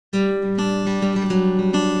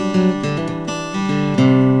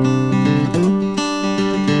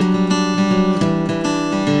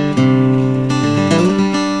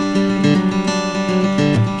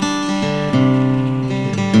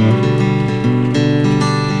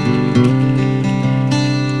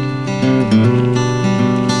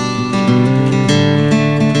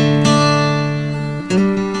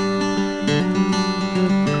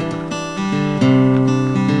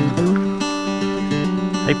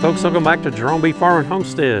Folks, welcome back to Jerome Bee Farm and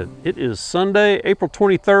Homestead. It is Sunday, April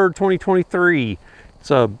 23rd, 2023. It's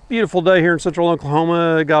a beautiful day here in central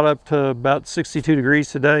Oklahoma. It got up to about 62 degrees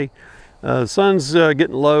today. The sun's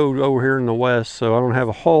getting low over here in the west, so I don't have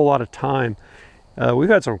a whole lot of time. We've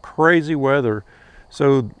had some crazy weather.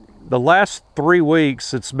 So the last 3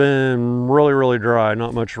 weeks, it's been really dry,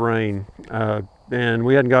 not much rain. And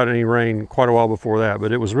we hadn't got any rain quite a while before that,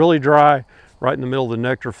 but it was really dry right in the middle of the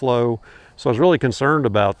nectar flow. So I was really concerned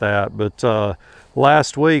about that, but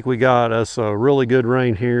last week we got us a really good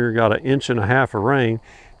rain here, got 1.5 inches of rain.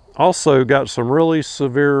 Also got some really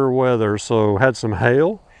severe weather, so had some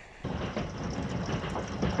hail.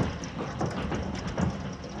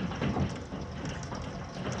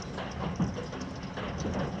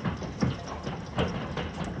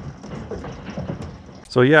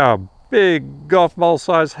 So yeah, big golf ball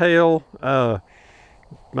size hail. My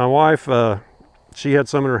wife, she had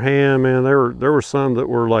some in her hand, man. There were some that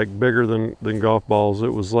were like bigger than golf balls.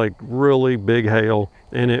 It was like really big hail,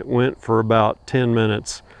 and it went for about 10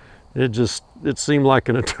 minutes. It seemed like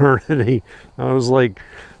an eternity. I was like,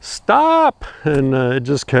 stop, and it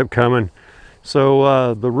just kept coming.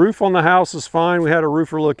 So the roof on the house is fine. We had a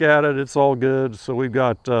roofer look at it. It's all good. So we've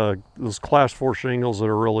got those class 4 shingles that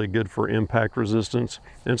are really good for impact resistance.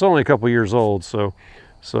 And it's only a couple years old. So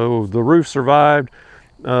the roof survived.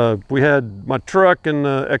 We had my truck and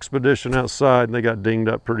the Expedition outside, and they got dinged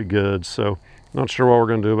up pretty good. So not sure what we're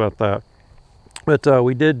going to do about that. But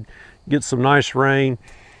we did get some nice rain.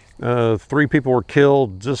 3 people were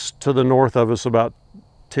killed just to the north of us, about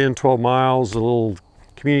 10-12 miles, a little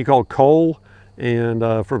community called Cole, and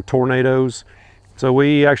from tornadoes. So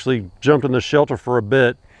we actually jumped in the shelter for a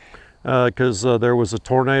bit because there was a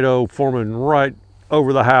tornado forming right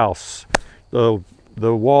over the house.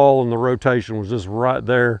 The wall and the rotation was just right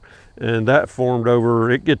there, and that formed over.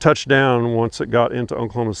 It touched down once it got into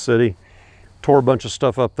Oklahoma City, tore a bunch of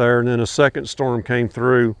stuff up there, and then a second storm came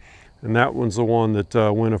through, and that one's the one that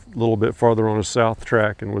went a little bit farther on a south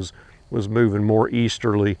track and was moving more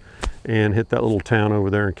easterly and hit that little town over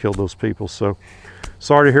there and killed those people. So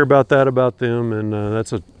sorry to hear about that about them, and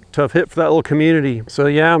that's a tough hit for that little community. So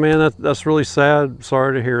yeah, man, that's really sad.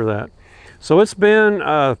 Sorry to hear that. So it's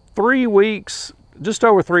been 3 weeks, just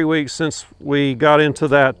over 3 weeks since we got into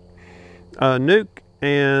that nuke,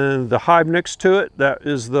 and the hive next to it, that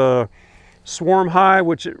is the swarm hive,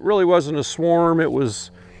 which it really wasn't a swarm. It was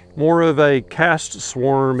more of a cast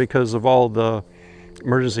swarm because of all the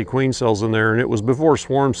emergency queen cells in there, and it was before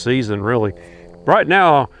swarm season, really. Right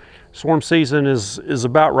now, swarm season is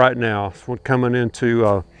about right now. We're coming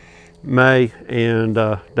into May, and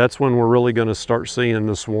that's when we're really going to start seeing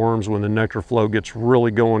the swarms, when the nectar flow gets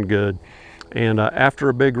really going good. And after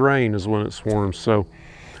a big rain is when it swarms. So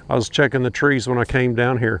I was checking the trees when I came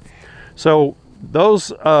down here. So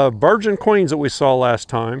those virgin queens that we saw last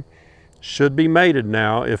time should be mated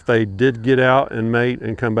now if they did get out and mate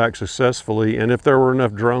and come back successfully, and if there were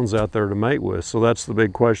enough drones out there to mate with. So that's the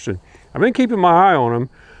big question. I've been keeping my eye on them.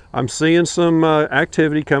 I'm seeing some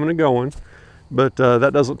activity coming and going, but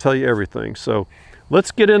that doesn't tell you everything. So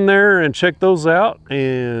let's get in there and check those out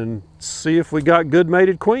and see if we got good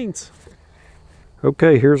mated queens.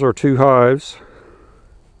 Okay, here's our 2 hives.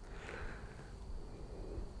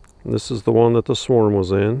 And this is the one that the swarm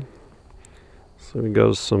was in. So we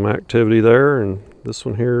got some activity there, and this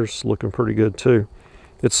one here is looking pretty good too.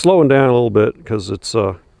 It's slowing down a little bit because it's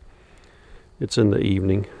in the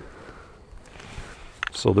evening,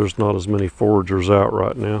 so there's not as many foragers out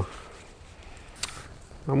right now.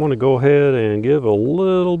 I'm going to go ahead and give a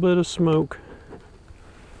little bit of smoke.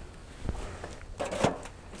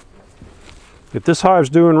 If this hive's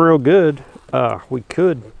doing real good, we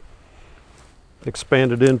could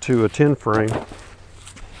expand it into a 10 frame.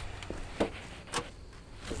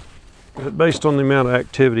 But based on the amount of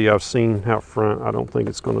activity I've seen out front, I don't think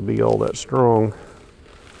it's going to be all that strong.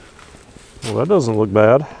 Well, that doesn't look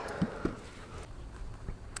bad.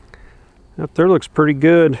 Up there looks pretty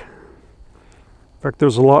good. In fact,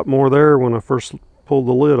 there's a lot more there when I first pulled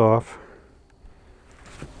the lid off.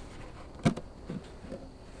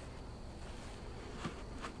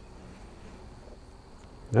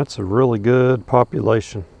 That's a really good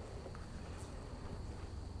population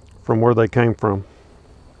from where they came from.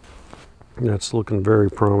 That's looking very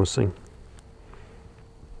promising.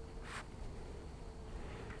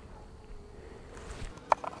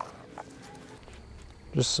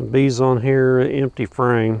 Just some bees on here, empty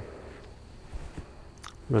frame.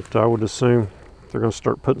 But I would assume they're going to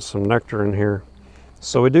start putting some nectar in here.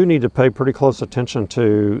 So we do need to pay pretty close attention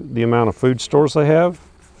to the amount of food stores they have,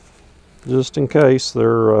 just in case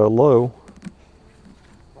they're low.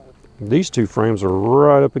 These two frames are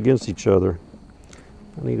right up against each other.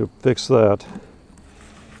 I need to fix that.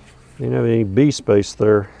 Didn't have any bee space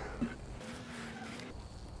there.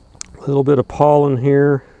 A little bit of pollen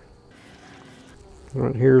here.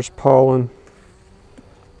 Right here's pollen.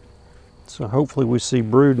 So hopefully we see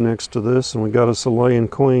brood next to this, and we got us a laying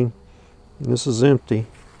queen. And this is empty.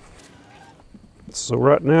 So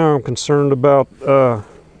right now I'm concerned about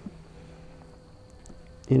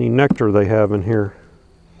any nectar they have in here.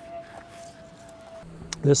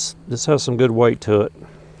 This has some good weight to it.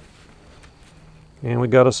 And we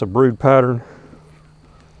got us a brood pattern.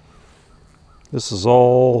 This is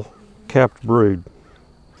all capped brood.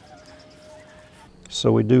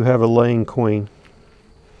 So we do have a laying queen,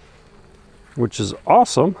 which is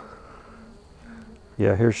awesome.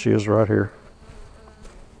 Yeah, here she is right here.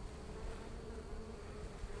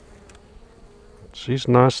 She's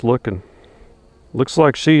nice looking. Looks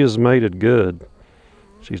like she is mated good.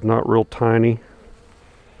 She's not real tiny.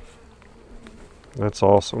 That's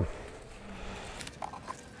awesome.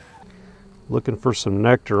 Looking for some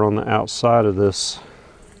nectar on the outside of this,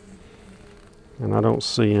 and I don't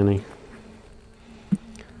see any.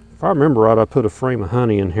 If I remember right, I put a frame of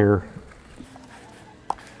honey in here.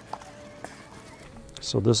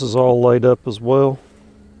 So this is all laid up as well.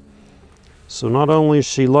 So not only is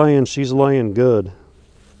she laying, she's laying good.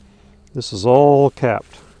 This is all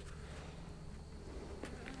capped.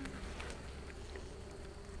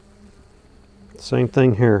 Same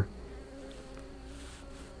thing here.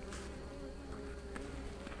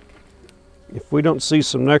 If we don't see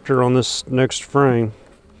some nectar on this next frame,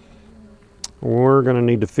 we're going to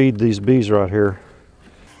need to feed these bees right here.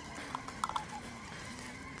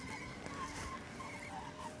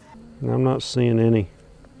 And I'm not seeing any.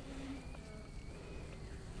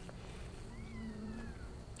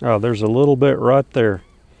 Oh, there's a little bit right there.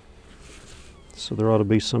 So there ought to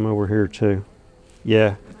be some over here too.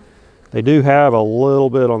 Yeah, they do have a little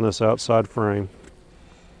bit on this outside frame.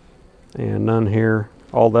 And none here.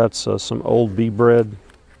 All that's some old bee bread.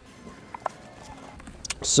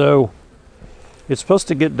 So it's supposed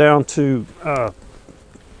to get down to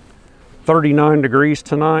 39 degrees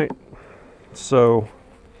tonight. So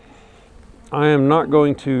I am not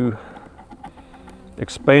going to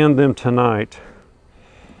expand them tonight.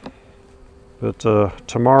 But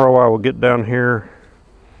tomorrow I will get down here,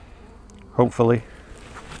 hopefully,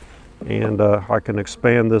 and I can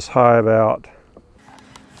expand this hive out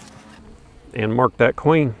and mark that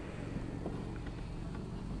queen.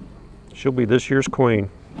 She'll be this year's queen.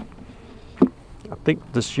 I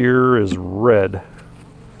think this year is red.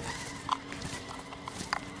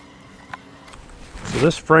 So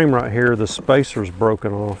this frame right here, the spacer's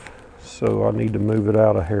broken off, so I need to move it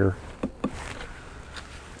out of here,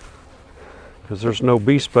 because there's no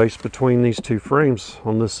bee space between these two frames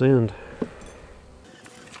on this end.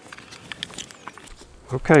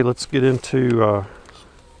 Okay, let's get into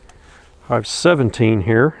hive 17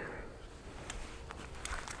 here.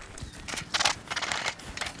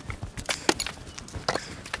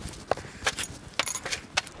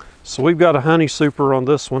 So we've got a honey super on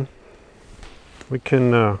this one. We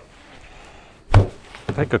can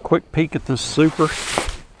take a quick peek at this super.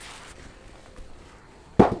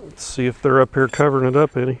 Let's see if they're up here covering it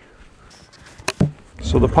up any.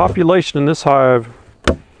 So the population in this hive,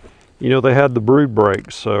 you know, they had the brood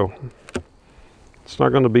break, so it's not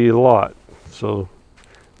going to be a lot. So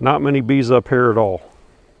not many bees up here at all.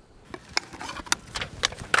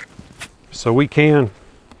 So we can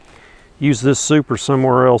use this super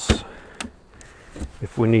somewhere else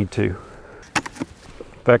if we need to.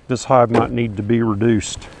 In fact, this hive might need to be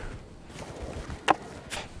reduced.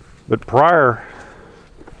 But prior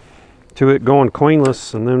to it going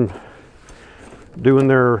queenless and then doing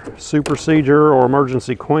their supersedure or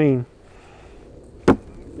emergency queen,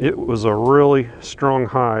 it was a really strong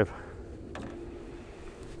hive.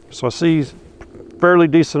 So I see fairly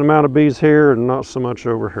decent amount of bees here and not so much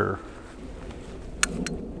over here.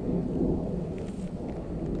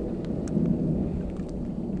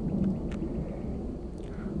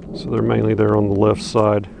 So they're mainly there on the left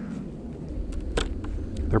side.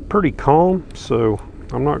 They're pretty calm, so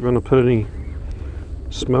I'm not going to put any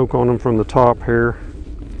smoke on them from the top here.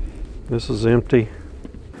 This is empty.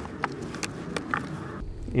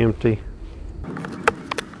 Empty.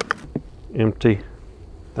 Empty.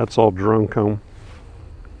 That's all drone comb.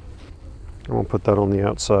 I'm going to put that on the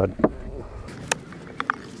outside.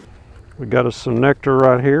 We got us some nectar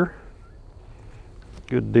right here.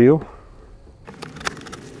 Good deal.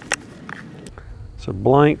 So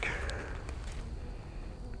blank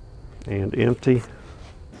and empty.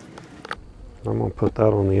 I'm going to put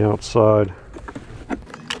that on the outside.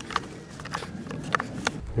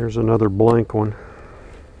 Here's another blank one.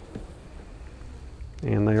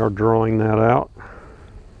 And they are drawing that out.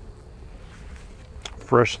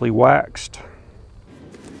 Freshly waxed.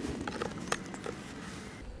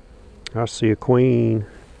 I see a queen,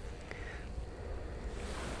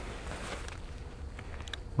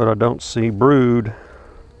 but I don't see brood.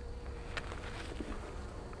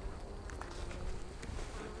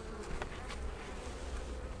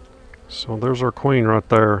 So there's our queen right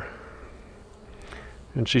there.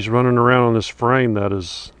 And she's running around on this frame that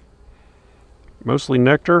is mostly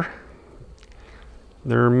nectar.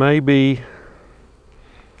 There may be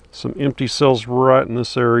some empty cells right in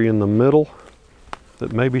this area in the middle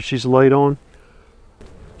that maybe she's laid on.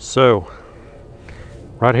 So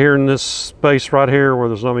right here in this space right here where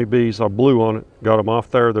there's not many bees, I blew on it, got them off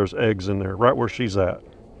there. There's eggs in there right where she's at.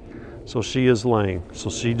 So she is laying. So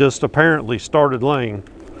she just apparently started laying.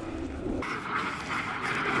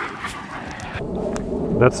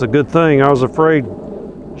 That's a good thing. I was afraid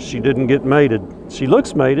she didn't get mated. She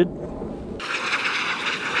looks mated.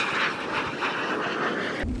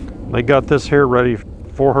 They got this here ready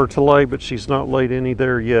for her to lay, but she's not laid any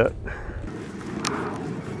there yet.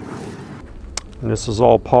 And this is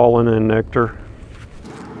all pollen and nectar.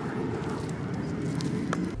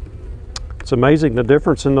 It's amazing the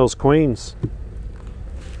difference in those queens.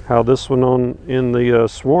 How this one in the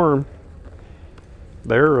swarm,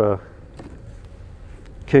 they're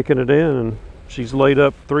kicking it in, and she's laid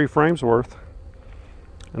up 3 frames worth.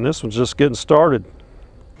 And this one's just getting started.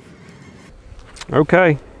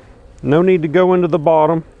 Okay. No need to go into the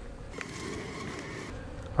bottom.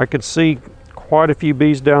 I could see quite a few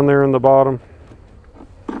bees down there in the bottom.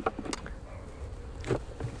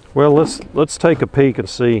 Well, let's take a peek and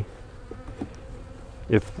see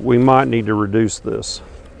if we might need to reduce this.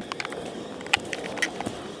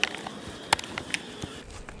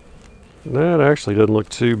 That actually doesn't look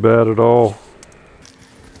too bad at all.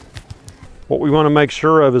 What we want to make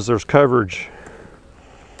sure of is there's coverage.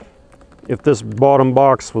 If this bottom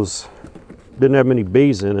box didn't have many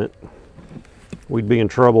bees in it, we'd be in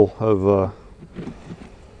trouble of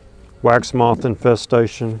wax moth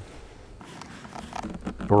infestation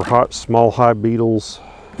or small hive beetles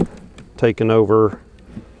taking over.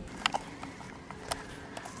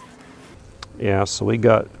 Yeah, so we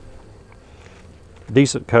got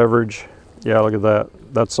decent coverage. Yeah, look at that.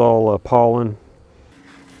 That's all pollen.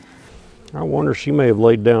 I wonder, she may have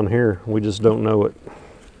laid down here. We just don't know it.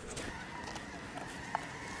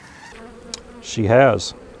 She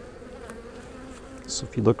has. So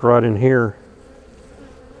if you look right in here,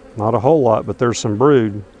 not a whole lot, but there's some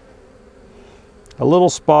brood. A little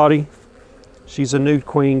spotty. She's a new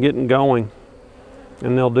queen getting going,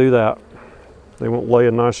 and they'll do that. They won't lay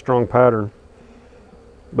a nice strong pattern.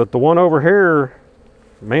 But the one over here,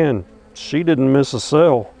 man, she didn't miss a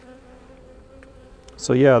cell.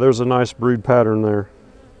 So yeah, there's a nice brood pattern there.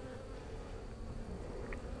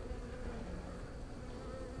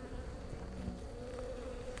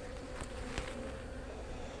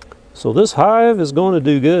 So this hive is going to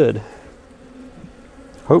do good.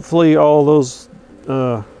 Hopefully all those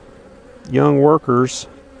young workers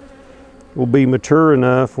will be mature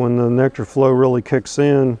enough when the nectar flow really kicks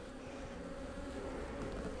in.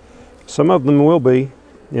 Some of them will be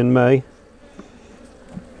in May.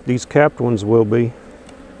 These capped ones will be.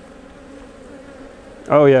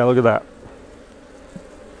 Oh yeah, look at that.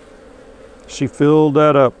 She filled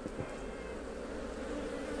that up.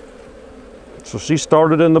 So she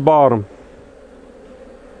started in the bottom.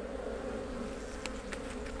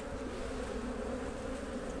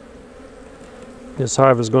 This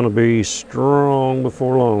hive is going to be strong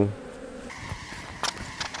before long.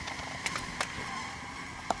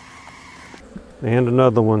 And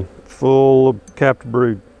another one full of capped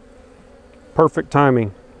brood. Perfect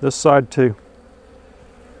timing. This side too.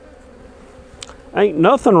 Ain't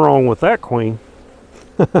nothing wrong with that queen.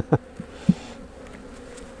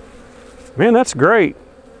 Man, that's great.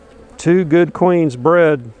 2 good queens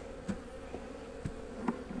bred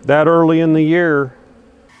that early in the year.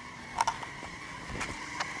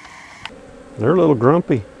 They're a little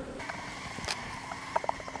grumpy.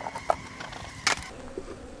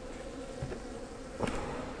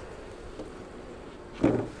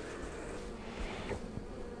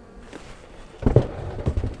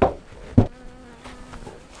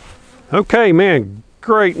 Okay, man,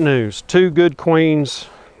 great news. 2 good queens,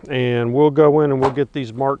 and we'll go in and we'll get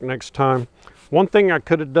these marked next time. One thing I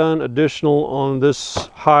could have done additional on this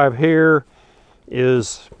hive here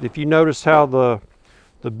is, if you notice how the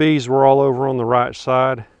bees were all over on the right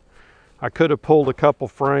side, I could have pulled a couple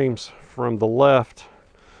frames from the left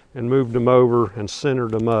and moved them over and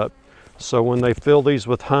centered them up. So when they fill these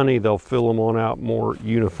with honey, they'll fill them on out more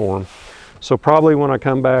uniform. So probably when I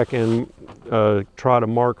come back and try to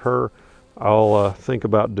mark her, I'll think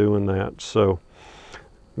about doing that. So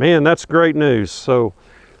man, that's great news. So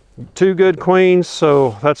 2 good queens,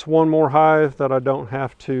 so that's 1 more hive that I don't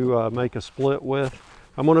have to make a split with.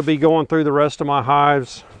 I'm going to be going through the rest of my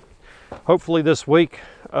hives hopefully this week,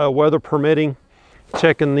 weather permitting,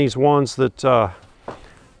 checking these ones that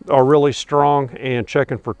are really strong and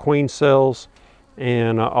checking for queen cells,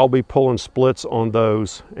 and I'll be pulling splits on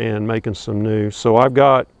those and making some new. So I've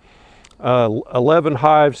got 11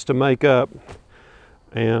 hives to make up,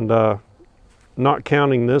 and not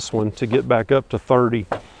counting this one to get back up to 30.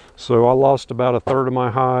 So I lost about 1/3 of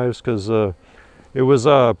my hives because it was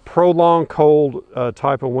a prolonged cold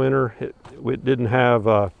type of winter. It didn't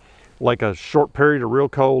have like a short period of real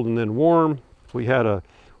cold and then warm. We had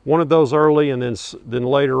one of those early, and then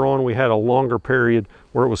later on we had a longer period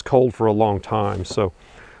where it was cold for a long time. So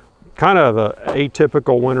kind of a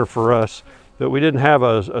atypical winter for us, that we didn't have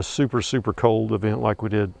a super cold event like we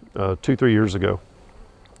did 2-3 years ago.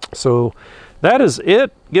 So that is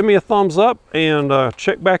it. Give me a thumbs up and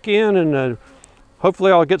check back in, and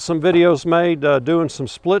hopefully I'll get some videos made doing some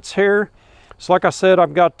splits here. So like I said,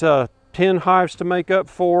 I've got 10 hives to make up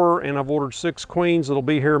for, and I've ordered 6 queens. It'll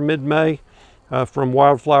be here mid-May from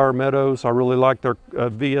Wildflower Meadows. I really like their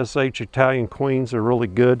VSH Italian queens. They're really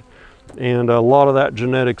good, and a lot of that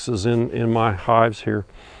genetics is in my hives here.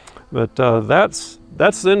 But that's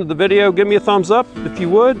the end of the video. Give me a thumbs up if you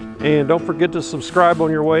would, and don't forget to subscribe on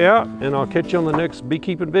your way out, and I'll catch you on the next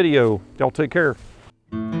beekeeping video. Y'all take care.